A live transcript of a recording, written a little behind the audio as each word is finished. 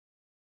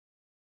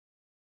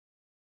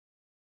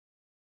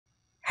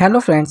Hello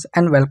friends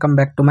and welcome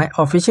back to my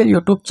official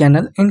YouTube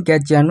channel in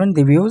Get Genuine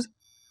Reviews.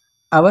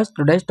 Our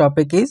today's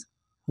topic is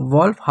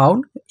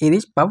Wolfhound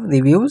Irish Pub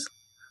Reviews.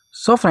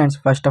 So friends,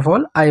 first of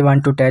all I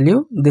want to tell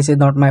you this is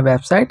not my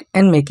website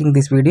and making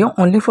this video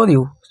only for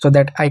you so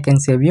that I can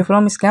save you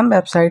from scam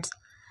websites.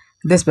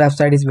 This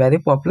website is very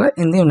popular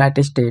in the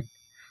United States.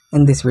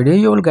 In this video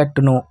you will get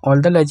to know all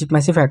the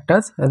legitimacy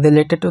factors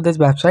related to this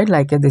website,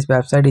 like this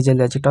website is a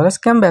legit or a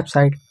scam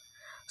website.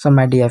 So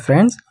my dear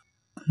friends,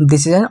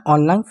 this is an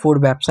online food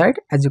website.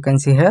 As you can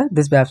see here,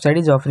 this website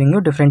is offering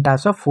you different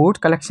types of food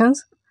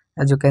collections,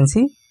 as you can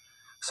see.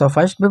 So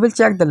first we will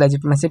check the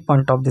legitimacy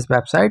point of this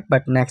website,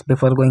 but next,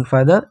 before going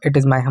further, it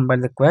is my humble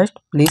request,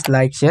 please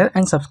like, share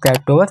and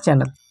subscribe to our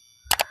channel.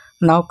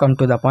 Now come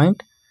to the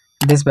point.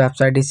 This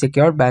website is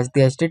secured by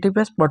the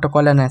HTTPS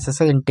protocol and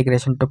SSL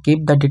integration to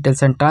keep the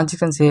details and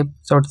transactions safe,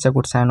 so it's a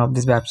good sign of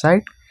this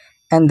website.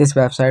 And this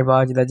website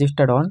was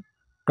registered on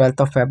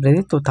 12th of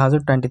February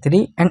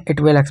 2023 and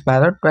it will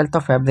expire on 12th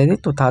of February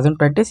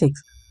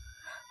 2026.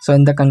 So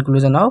in the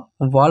conclusion of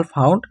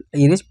Wolfhound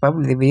Irish Pub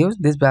Reviews,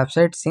 this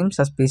website seems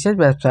suspicious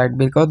website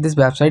because this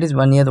website is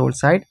 1 year old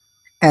site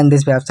and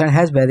this website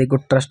has very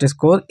good trust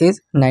score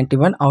is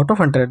 91 out of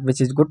 100,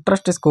 which is good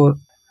trust score.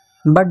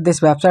 But this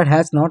website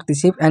has not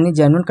received any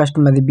genuine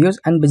customer reviews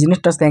and business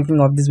trust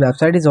ranking of this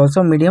website is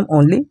also medium,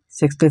 only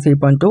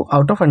 63.2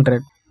 out of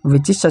 100,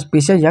 which is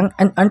suspicious, young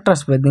and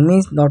untrustworthy,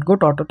 means not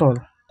good at all.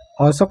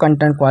 Also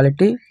content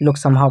quality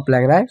looks somehow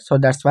plagiarized, so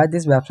that's why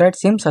this website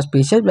seems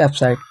suspicious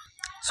website.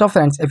 So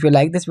friends, if you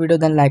like this video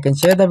then like and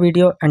share the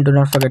video and do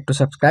not forget to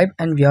subscribe,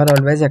 and we are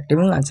always active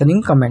in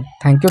answering comment.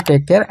 Thank you,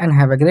 take care and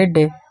have a great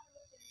day.